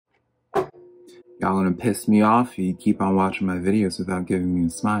Y'all gonna piss me off if you keep on watching my videos without giving me a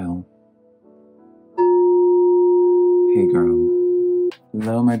smile. Hey girl.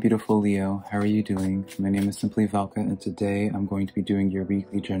 Hello my beautiful Leo, how are you doing? My name is SimplyVelca and today I'm going to be doing your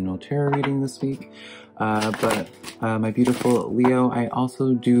weekly general tarot reading this week. My beautiful Leo,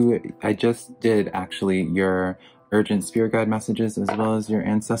 I just did actually your urgent spirit guide messages as well as your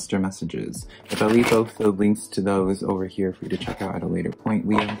ancestor messages. But I'll leave both the links to those over here for you to check out at a later point,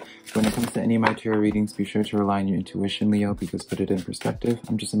 Leo. When it comes to any of my tarot readings, be sure to rely on your intuition, Leo, because put it in perspective,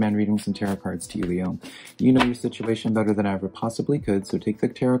 I'm just a man reading some tarot cards to you, Leo. You know your situation better than I ever possibly could, so take the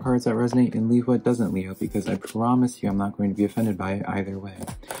tarot cards that resonate and leave what doesn't, Leo, because I promise you I'm not going to be offended by it either way.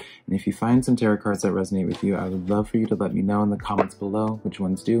 And if you find some tarot cards that resonate with you, I would love for you to let me know in the comments below which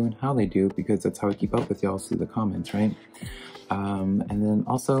ones do and how they do, because that's how I keep up with y'all through the comments, right? And then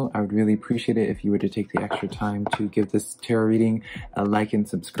also, I would really appreciate it if you were to take the extra time to give this tarot reading a like and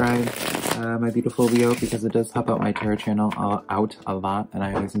subscribe, my beautiful Leo, because it does help out my tarot channel out a lot, and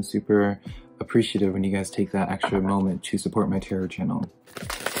I always am super appreciative when you guys take that extra moment to support my tarot channel.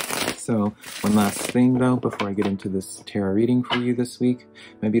 So, one last thing though, before I get into this tarot reading for you this week,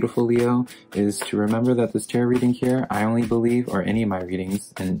 my beautiful Leo, is to remember that this tarot reading here, I only believe, or any of my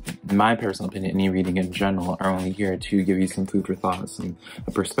readings, and in my personal opinion, any reading in general, are only here to give you some food for thought, some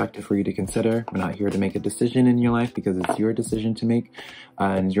a perspective for you to consider. We're not here to make a decision in your life because it's your decision to make,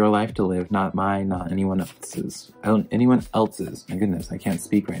 and your life to live, not mine, not anyone else's. Anyone else's. My goodness, I can't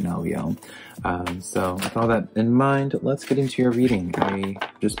speak right now, Leo. So with all that in mind, let's get into your reading. I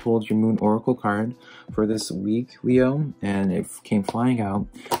just pulled your Moon Oracle card for this week, Leo, and it came flying out.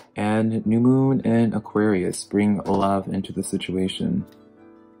 And New Moon and Aquarius bring love into the situation.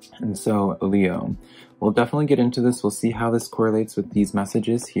 And so, Leo, we'll definitely get into this. We'll see how this correlates with these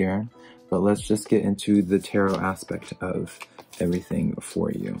messages here. But let's just get into the tarot aspect of everything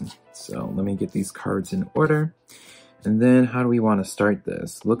for you. So let me get these cards in order. And then how do we want to start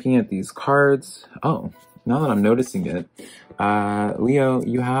this? Looking at these cards. Oh, now that I'm noticing it, Leo,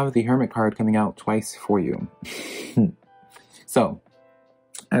 you have the Hermit card coming out twice for you. So,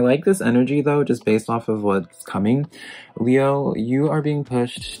 I like this energy though, just based off of what's coming. Leo, you are being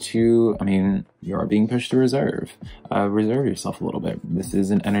pushed to, you are being pushed to reserve. Reserve yourself a little bit. This is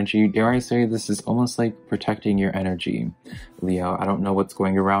an energy, dare I say, this is almost like protecting your energy. Leo, I don't know what's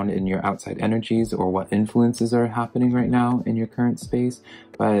going around in your outside energies or what influences are happening right now in your current space,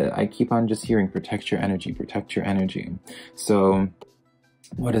 but I keep on just hearing protect your energy, protect your energy. So,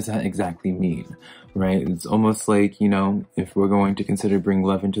 what does that exactly mean, right? It's almost like, you know, if we're going to consider bring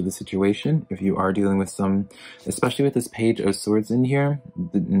love into the situation, if you are dealing with some, especially with this Page of Swords in here,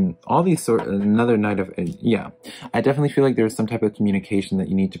 all these another night of, yeah, I definitely feel like there's some type of communication that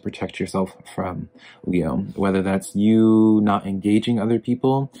you need to protect yourself from, Leo, whether that's you not engaging other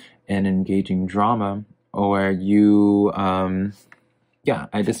people and engaging drama, or you, yeah,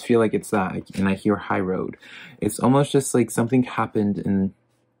 I just feel like it's that, and I hear high road. It's almost just like something happened in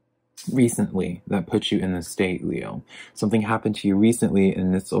recently that put you in this state, Leo. Something happened to you recently,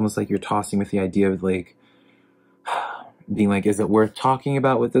 and it's almost like you're tossing with the idea of like, being like, is it worth talking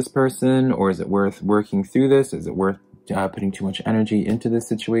about with this person, or is it worth working through this? Is it worth putting too much energy into this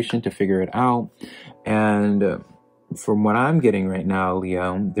situation to figure it out? And from what I'm getting right now,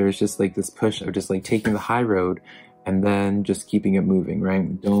 Leo, there's just like this push of just like taking the high road and then just keeping it moving,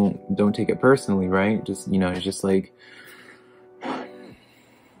 right? Don't take it personally, right? Just, you know, it's just like,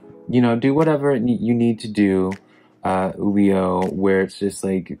 you know, do whatever you need to do, Leo, where it's just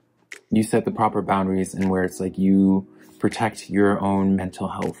like you set the proper boundaries and where it's like you protect your own mental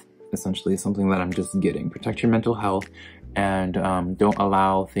health, essentially, something that I'm just getting. Protect your mental health and don't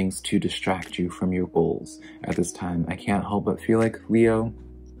allow things to distract you from your goals at this time. I can't help but feel like, Leo,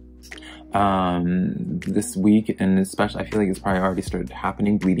 this week, and especially I feel like it's probably already started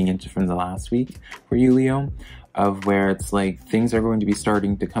happening, bleeding into from the last week for you, Leo, of where it's like things are going to be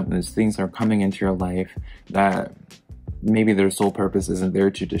starting to come, things are coming into your life that maybe their sole purpose isn't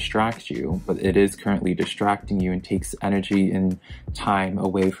there to distract you, but it is currently distracting you and takes energy and time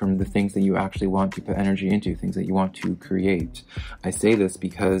away from the things that you actually want to put energy into, things that you want to create. I say this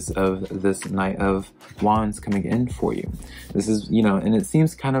because of this Knight of Wands coming in for you. This is, you know, and it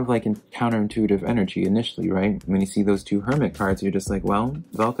seems kind of like counterintuitive energy initially, right? When you see those two Hermit cards, you're just like, well,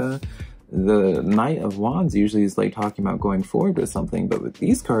 Velka, the Knight of Wands usually is like talking about going forward with something, but with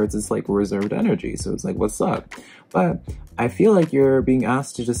these cards, it's like reserved energy. So it's like, what's up? But I feel like you're being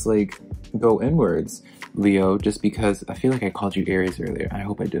asked to just like go inwards, Leo, just because I feel like I called you Aries earlier. I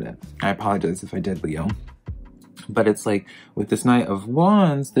hope I didn't. I apologize if I did, Leo. But it's like with this Knight of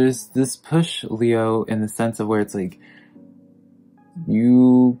Wands, there's this push, Leo, in the sense of where it's like,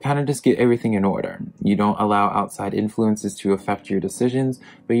 you kind of just get everything in order. You don't allow outside influences to affect your decisions,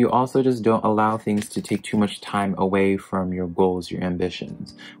 but you also just don't allow things to take too much time away from your goals, your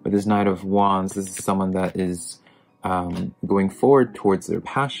ambitions. With this Knight of Wands, this is someone that is going forward towards their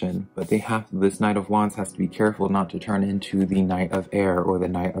passion, but this Knight of Wands has to be careful not to turn into the Knight of Air or the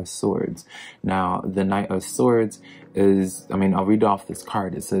Knight of Swords. Now, the Knight of Swords is, I'll read off this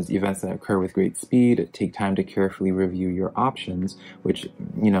card. It says, events that occur with great speed, take time to carefully review your options, which,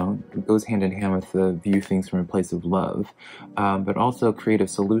 goes hand in hand with the view things from a place of love, but also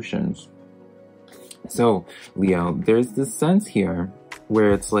creative solutions. So, Leo, there's this sense here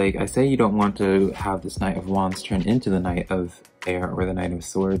where it's like, I say you don't want to have this Knight of Wands turn into the Knight of Air or the Knight of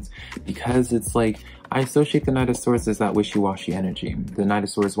Swords, because it's like, I associate the Knight of Swords as that wishy-washy energy. The Knight of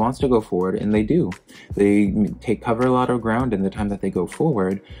Swords wants to go forward, and they do. They cover a lot of ground in the time that they go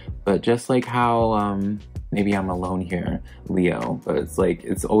forward, but just like how, maybe I'm alone here, Leo, but it's like,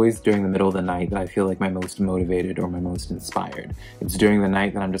 it's always during the middle of the night that I feel like my most motivated or my most inspired. It's during the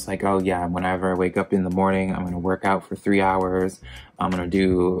night that I'm just like, oh yeah, whenever I wake up in the morning, I'm gonna work out for 3 hours, I'm gonna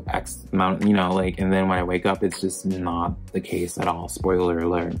do X amount, and then when I wake up, it's just not the case at all, spoiler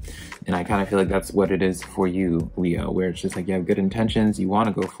alert. And I kind of feel like that's what it is for you, Leo, where it's just like you have good intentions, you want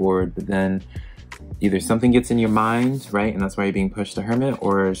to go forward, but then either something gets in your mind, right, and that's why you're being pushed to Hermit,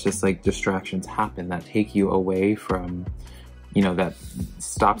 or it's just like distractions happen that take you away from, that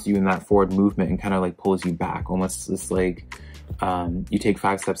stops you in that forward movement and kind of like pulls you back, almost just like you take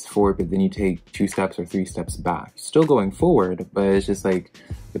 5 steps forward, but then you take 2 steps or 3 steps back. Still going forward, but it's just like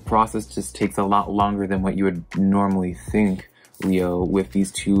the process just takes a lot longer than what you would normally think, Leo, with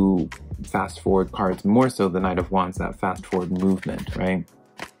these 2 fast forward cards, more so the Knight of Wands, that fast forward movement, right?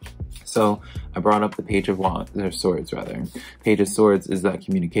 So I brought up the Page of Swords rather. Page of Swords is that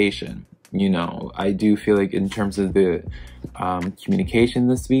communication. I do feel like in terms of the communication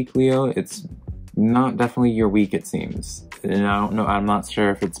this week, Leo, it's not definitely your week, it seems. And I don't know, I'm not sure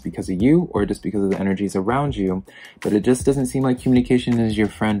if it's because of you or just because of the energies around you, but it just doesn't seem like communication is your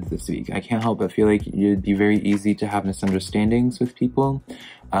friend this week. I can't help but feel like it'd be very easy to have misunderstandings with people,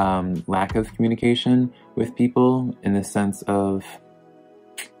 lack of communication with people in the sense of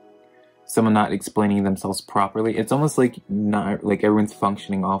someone not explaining themselves properly. It's almost like everyone's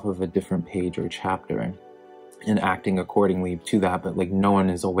functioning off of a different page or chapter and acting accordingly to that, but like no one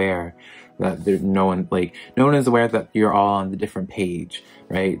is aware that no one is aware that you're all on the different page,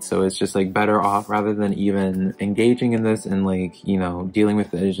 right? So it's just like better off, rather than even engaging in this and dealing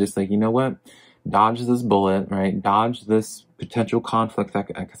with it, it's just like, you know what, dodge this bullet, right? Dodge this potential conflict,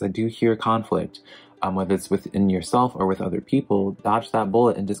 because I do hear conflict, whether it's within yourself or with other people. Dodge that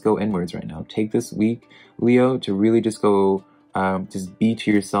bullet and just go inwards right now. Take this week, Leo, to really just go, just be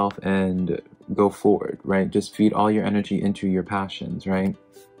to yourself and go forward, right? Just feed all your energy into your passions, right?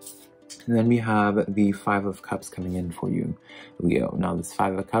 And then we have the 5 of Cups coming in for you, Leo. Now this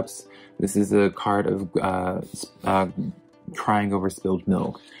 5 of Cups, this is a card of crying over spilled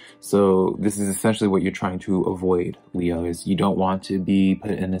milk. So this is essentially what you're trying to avoid, Leo, is you don't want to be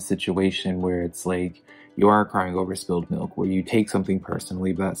put in a situation where it's like you are crying over spilled milk, where you take something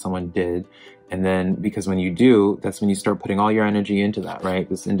personally that someone did, and then because when you do, that's when you start putting all your energy into that, right?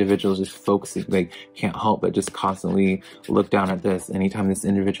 This individual is just focusing, can't help but just constantly look down at this. Anytime this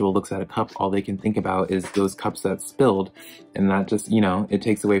individual looks at a cup, all they can think about is those cups that spilled, and that just, it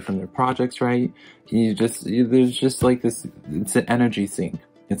takes away from their projects, right? There's just like this, it's an energy sink.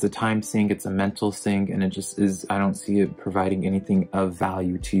 It's a time sink, it's a mental sink, and it just is, I don't see it providing anything of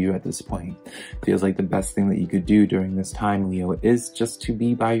value to you at this point. Feels like the best thing that you could do during this time, Leo, is just to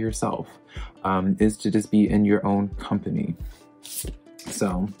be by yourself, is to just be in your own company.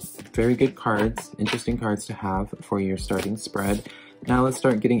 So, very good cards, interesting cards to have for your starting spread. Now let's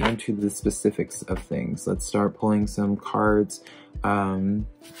start getting into the specifics of things. Let's start pulling some cards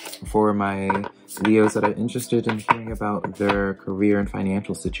for my Leos that are interested in hearing about their career and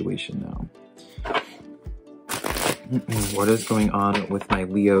financial situation now. What is going on with my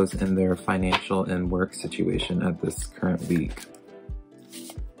Leos and their financial and work situation at this current week?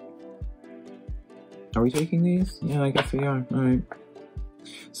 Are we taking these? Yeah, I guess we are. All right.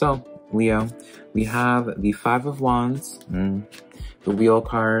 So, Leo, we have the 5 of Wands, the Wheel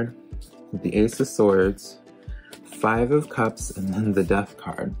card, the Ace of Swords, 5 of Cups, and then the Death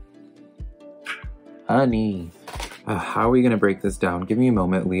card. Honey, how are we gonna break this down? Give me a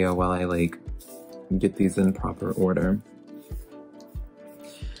moment, Leo, while I get these in proper order.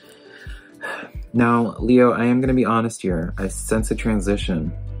 Now, Leo, I am gonna be honest here. I sense a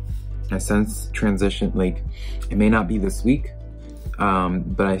transition. I sense transition, it may not be this week,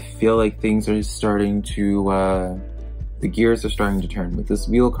 but I feel like things are starting to the gears are starting to turn. With this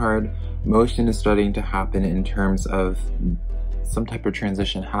wheel card, motion is starting to happen in terms of some type of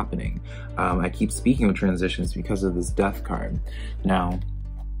transition happening. I keep speaking of transitions because of this death card. Now,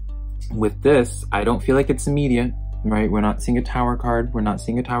 with this, I don't feel like it's immediate, right? We're not seeing a tower card. We're not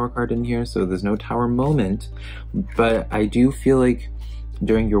seeing a tower card in here, so there's no tower moment. But I do feel like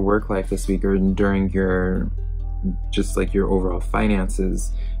during your work life this week, or during your, just like your overall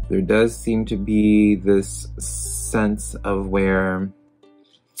finances, there does seem to be this sense of where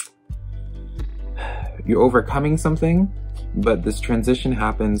you're overcoming something, but this transition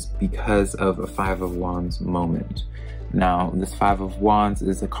happens because of a Five of Wands moment. Now, this Five of Wands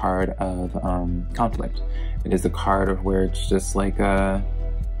is a card of conflict. It is a card of where it's just like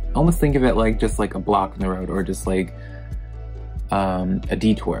almost think of it like just like a block in the road, or just like a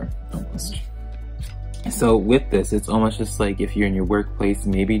detour almost. So with this, it's almost just like if you're in your workplace,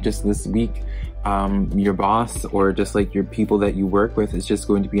 maybe just this week, your boss or just like your people that you work with is just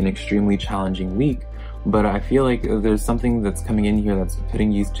going to be an extremely challenging week. But I feel like there's something that's coming in here that's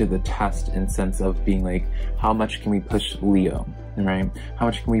putting you to the test in sense of being like, how much can we push Leo, right? How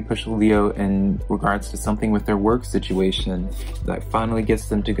much can we push Leo in regards to something with their work situation that finally gets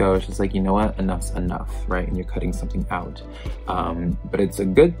them to go? It's just like, you know what, enough's enough, right? And you're cutting something out. But it's a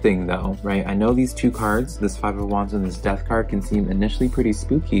good thing though, right? I know these two cards, this Five of Wands and this Death card, can seem initially pretty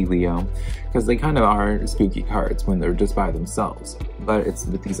spooky, Leo, because they kind of are spooky cards when they're just by themselves. But it's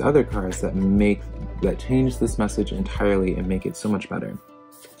with these other cards that change this message entirely and make it so much better.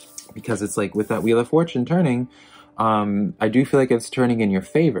 Because it's like with that Wheel of Fortune turning, I do feel like it's turning in your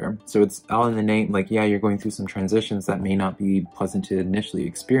favor. So it's all in the name, like, yeah, you're going through some transitions that may not be pleasant to initially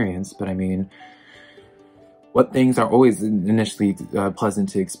experience, but I mean, what things are always initially pleasant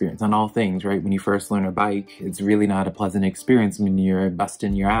to experience? On all things, right? When you first learn a bike, it's really not a pleasant experience when you're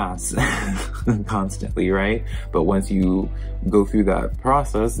busting your ass constantly, right? But once you go through that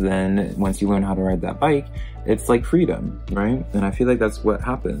process, then once you learn how to ride that bike, it's like freedom, right? And I feel like that's what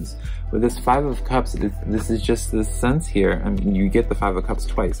happens. With this Five of Cups, this is just this sense here. I mean, you get the Five of Cups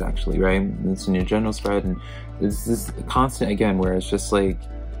twice, actually, right? It's in your general spread, and it's this constant, again, where it's just like,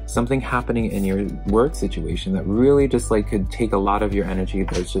 something happening in your work situation that really just like could take a lot of your energy,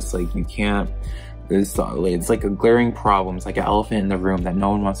 but it's just like you can't, it's like a glaring problem. It's like an elephant in the room that no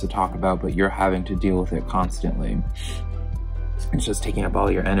one wants to talk about, but you're having to deal with it constantly. It's just taking up all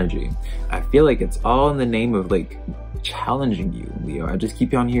your energy. I feel like it's all in the name of like challenging you, Leo. I just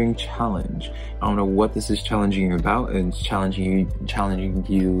keep on hearing challenge. I don't know what this is challenging you about. It's challenging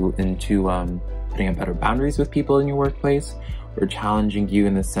you into putting up better boundaries with people in your workplace, or challenging you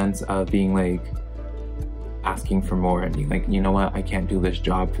in the sense of being like asking for more and being like, you know what, I can't do this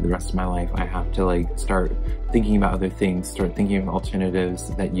job for the rest of my life. I have to like start thinking about other things, start thinking of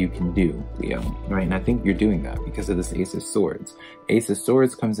alternatives that you can do, Leo, right? And I think you're doing that because of this Ace of Swords. Ace of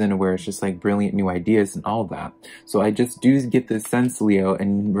Swords comes in where it's just like brilliant new ideas and all that. So I just do get this sense, Leo,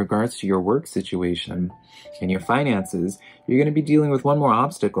 in regards to your work situation and your finances, you're going to be dealing with one more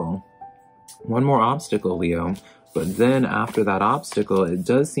obstacle, Leo. But then after that obstacle, it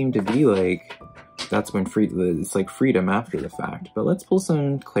does seem to be like, that's when it's like freedom after the fact. But let's pull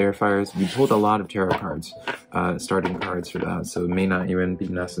some clarifiers. We pulled a lot of tarot cards, starting cards for that, so it may not even be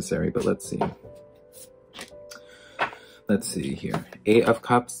necessary, but let's see. Let's see here. Eight of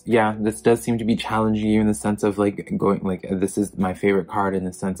Cups. Yeah, this does seem to be challenging you in the sense of like going, like, this is my favorite card in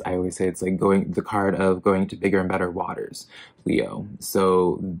the sense, I always say it's like the card of going to bigger and better waters, Leo.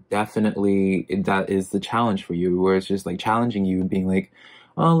 So definitely that is the challenge for you, where it's just like challenging you and being like,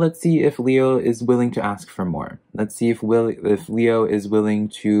 oh, let's see if Leo is willing to ask for more. Let's see if Leo is willing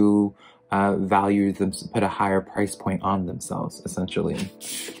to value them, put a higher price point on themselves, essentially.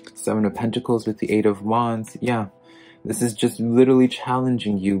 Seven of Pentacles with the Eight of Wands. Yeah. This is just literally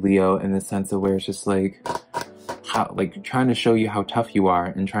challenging you, Leo, in the sense of where it's just like, trying to show you how tough you are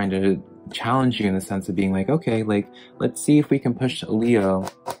and trying to challenge you in the sense of being like, okay, like, let's see if we can push Leo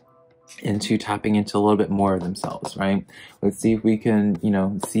into tapping into a little bit more of themselves, right? Let's see if we can,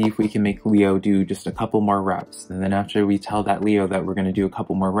 see if we can make Leo do just a couple more reps. And then after we tell that Leo that we're going to do a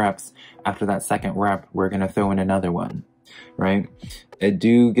couple more reps, after that second rep, we're going to throw in another one, right? I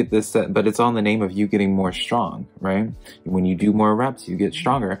do get this, but it's all in the name of you getting more strong, right? When you do more reps, you get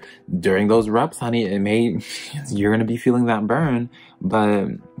stronger. During those reps, honey, you're going to be feeling that burn, but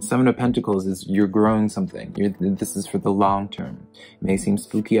Seven of Pentacles is you're growing something. This is for the long term. It may seem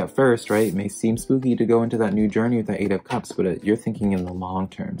spooky at first, right? It may seem spooky to go into that new journey with the Eight of Cups, but you're thinking in the long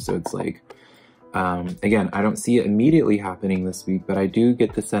term. So it's like, again, I don't see it immediately happening this week, but I do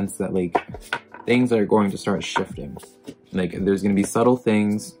get the sense that like things are going to start shifting. Like there's going to be subtle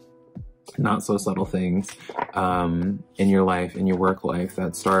things not so subtle things in your life, in your work life,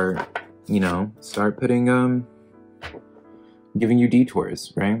 that start, you know, start putting, giving you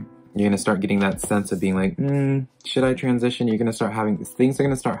detours, right? You're going to start getting that sense of being like, should I transition? You're going to start having, things are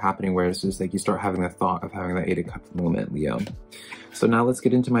going to start happening where it's just like you start having the thought of having that 8 of Cups moment, Leo. So now let's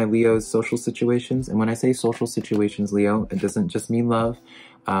get into my Leo's social situations. And when I say social situations, Leo, it doesn't just mean love.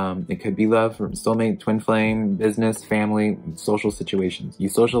 It could be love, soulmate, twin flame, business, family, social situations. You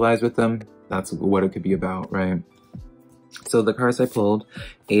socialize with them, that's what it could be about, right? So the cards I pulled,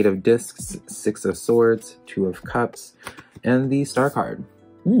 8 of Discs, 6 of Swords, 2 of Cups, and the Star card.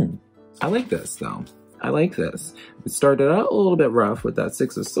 I like this, though. I like this. It started out a little bit rough with that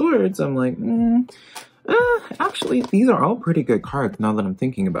 6 of Swords. I'm like, actually, these are all pretty good cards now that I'm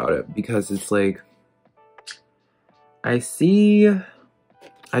thinking about it, because it's like, I see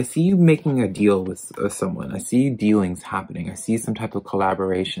you making a deal with someone. I see dealings happening. I see some type of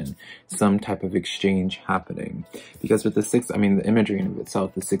collaboration, some type of exchange happening. Because with the 6, I mean, the imagery in of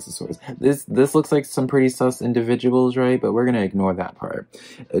itself, the 6 of Swords, this looks like some pretty sus individuals, right? But we're going to ignore that part.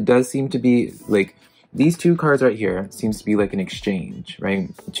 It does seem to be like, these 2 cards right here seems to be like an exchange, right?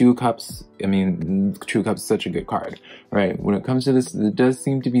 2 Cups, I mean, 2 Cups is such a good card, right? When it comes to this, it does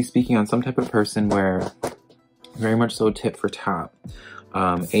seem to be speaking on some type of person where very much so tit for tat.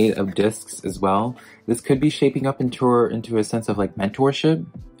 8 of Discs as well. This could be shaping up into a sense of like mentorship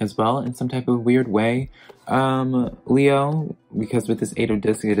as well in some type of weird way, Leo, because with this 8 of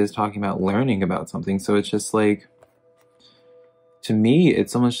Discs, it is talking about learning about something. So it's just like, to me,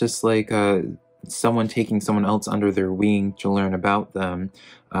 it's almost just like someone taking someone else under their wing to learn about them,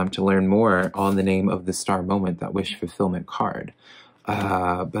 to learn more on the name of the Star moment, that wish fulfillment card.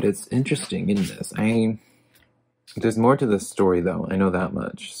 But it's interesting in this. There's more to this story, though. I know that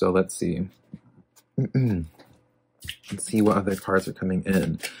much. So let's see. Let's see what other cards are coming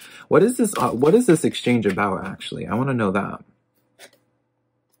in. What is this exchange about, actually? I want to know that.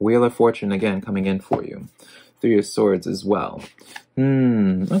 Wheel of Fortune, again, coming in for you. 3 of Swords as well.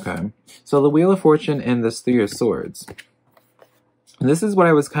 Okay. So the Wheel of Fortune and this 3 of Swords. This is what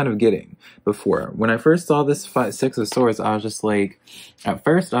I was kind of getting before. When I first saw this 6 of Swords, I was just like, at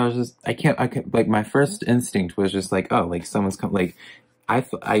first I was just, I can't, like my first instinct was just like, oh, like someone's come, like,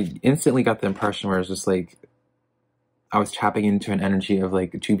 I instantly got the impression where it was just like, I was tapping into an energy of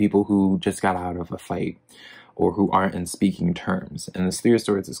like 2 people who just got out of a fight, or who aren't in speaking terms. And the 3 of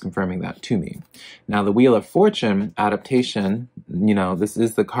Swords is confirming that to me. Now, the Wheel of Fortune, adaptation, you know, this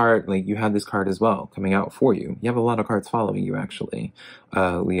is the card, like, you had this card as well coming out for you. You have a lot of cards following you, actually,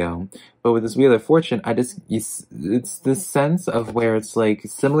 Leo. But with this Wheel of Fortune, it's this sense of where it's, like,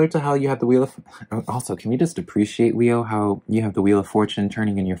 similar to how you have the Wheel of... Also, can we just appreciate, Leo, how you have the Wheel of Fortune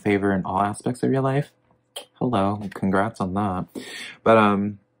turning in your favor in all aspects of your life? Hello, congrats on that. But,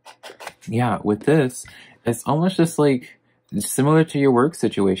 yeah, with this... It's almost just like, similar to your work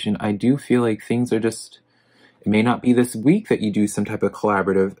situation, I do feel like things are just, it may not be this week that you do some type of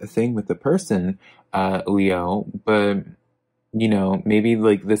collaborative thing with the person, Leo, but, you know, maybe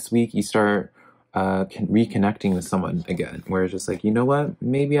like this week you start reconnecting with someone again, where it's just like, you know what,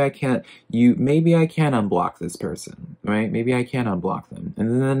 maybe I can unblock this person, right? Maybe I can unblock them.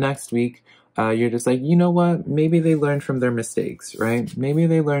 And then the next week, you're just like, you know what, maybe they learned from their mistakes, right? Maybe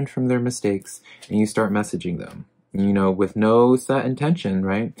they learned from their mistakes, and you start messaging them, you know, with no set intention,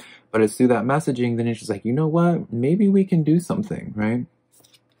 right? But it's through that messaging, then it's just like, you know what, maybe we can do something, right?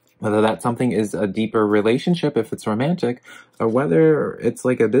 Whether that something is a deeper relationship, if it's romantic, or whether it's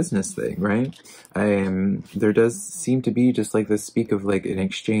like a business thing, right? There does seem to be just like this speak of like an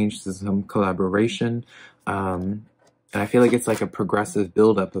exchange, some collaboration, and I feel like it's like a progressive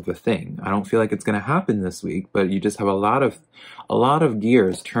buildup of a thing. I don't feel like it's going to happen this week, but you just have a lot of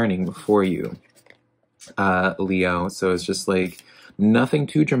gears turning for you, Leo. So it's just like nothing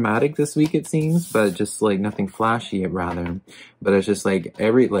too dramatic this week, it seems, but just like nothing flashy, rather. But it's just like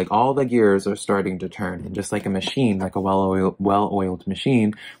all the gears are starting to turn, and just like a machine, like a well-oiled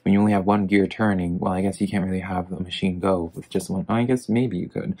machine, when you only have one gear turning, well, I guess you can't really have a machine go with just one. I guess maybe you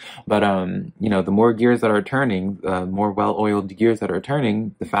could, but you know, the more gears that are turning, the more well-oiled gears that are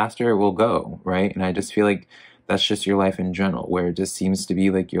turning, the faster it will go, right? And I just feel like that's just your life in general, where it just seems to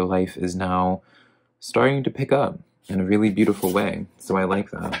be like your life is now starting to pick up in a really beautiful way. So I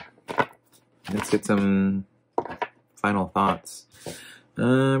like that. Let's get some final thoughts.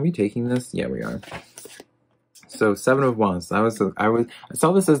 Are we taking this? Yeah, we are. So 7 of Wands. I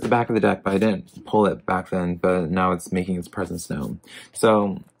saw this as the back of the deck, but I didn't pull it back then, but now it's making its presence known.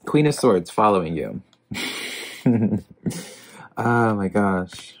 So Queen of Swords following you. Oh my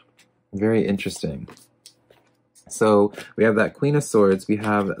gosh. Very interesting. So we have that Queen of Swords, we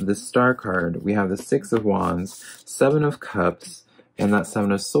have the Star card, we have the Six of Wands, Seven of Cups, and that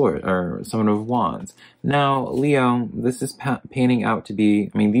Seven of Swords, or Seven of Wands. Now, Leo, this is painting out to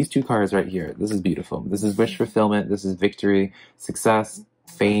be, I mean, these two cards right here, this is beautiful. This is wish fulfillment, this is victory, success,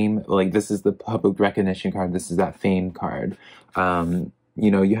 fame, like this is the public recognition card, this is that fame card. You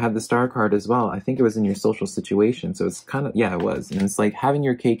know, you have the Star card as well. I think it was in your social situation, so it's kind of, yeah, it was. And it's like having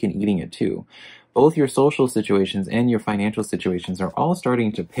your cake and eating it too. Both your social situations and your financial situations are all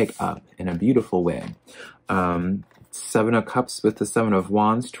starting to pick up in a beautiful way. Seven of Cups with the Seven of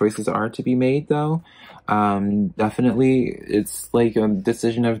Wands. Choices are to be made, though. Definitely, it's like a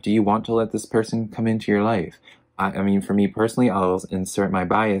decision of, do you want to let this person come into your life? I mean, for me personally, I'll insert my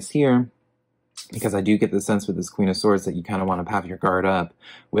bias here, because I do get the sense with this Queen of Swords that you kind of want to have your guard up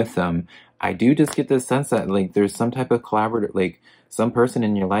with them. I do just get this sense that, like, there's some type of collaborative, like, some person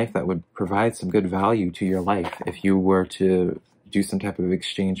in your life that would provide some good value to your life if you were to do some type of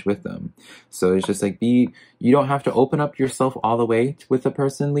exchange with them. So it's just like, you don't have to open up yourself all the way with a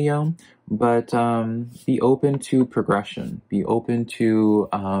person, Leo, but be open to progression. Be open to,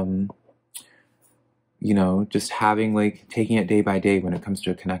 you know, just having, like, taking it day by day when it comes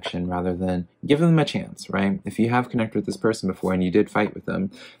to a connection, rather than give them a chance, right? If you have connected with this person before and you did fight with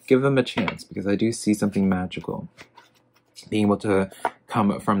them, give them a chance, because I do see something magical being able to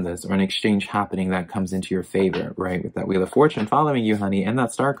come from this, or an exchange happening that comes into your favor, right? With that Wheel of Fortune following you, honey, and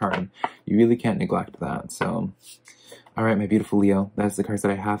that Star card. You really can't neglect that. So, all right, my beautiful Leo, that's the cards that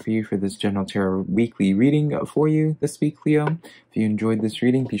I have for you for this General Tarot weekly reading for you this week, Leo. If you enjoyed this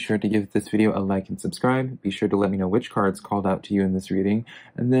reading, be sure to give this video a like and subscribe. Be sure to let me know which cards called out to you in this reading.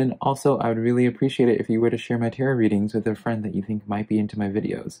 And then also, I would really appreciate it if you were to share my tarot readings with a friend that you think might be into my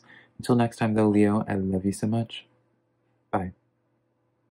videos. Until next time, though, Leo, I love you so much.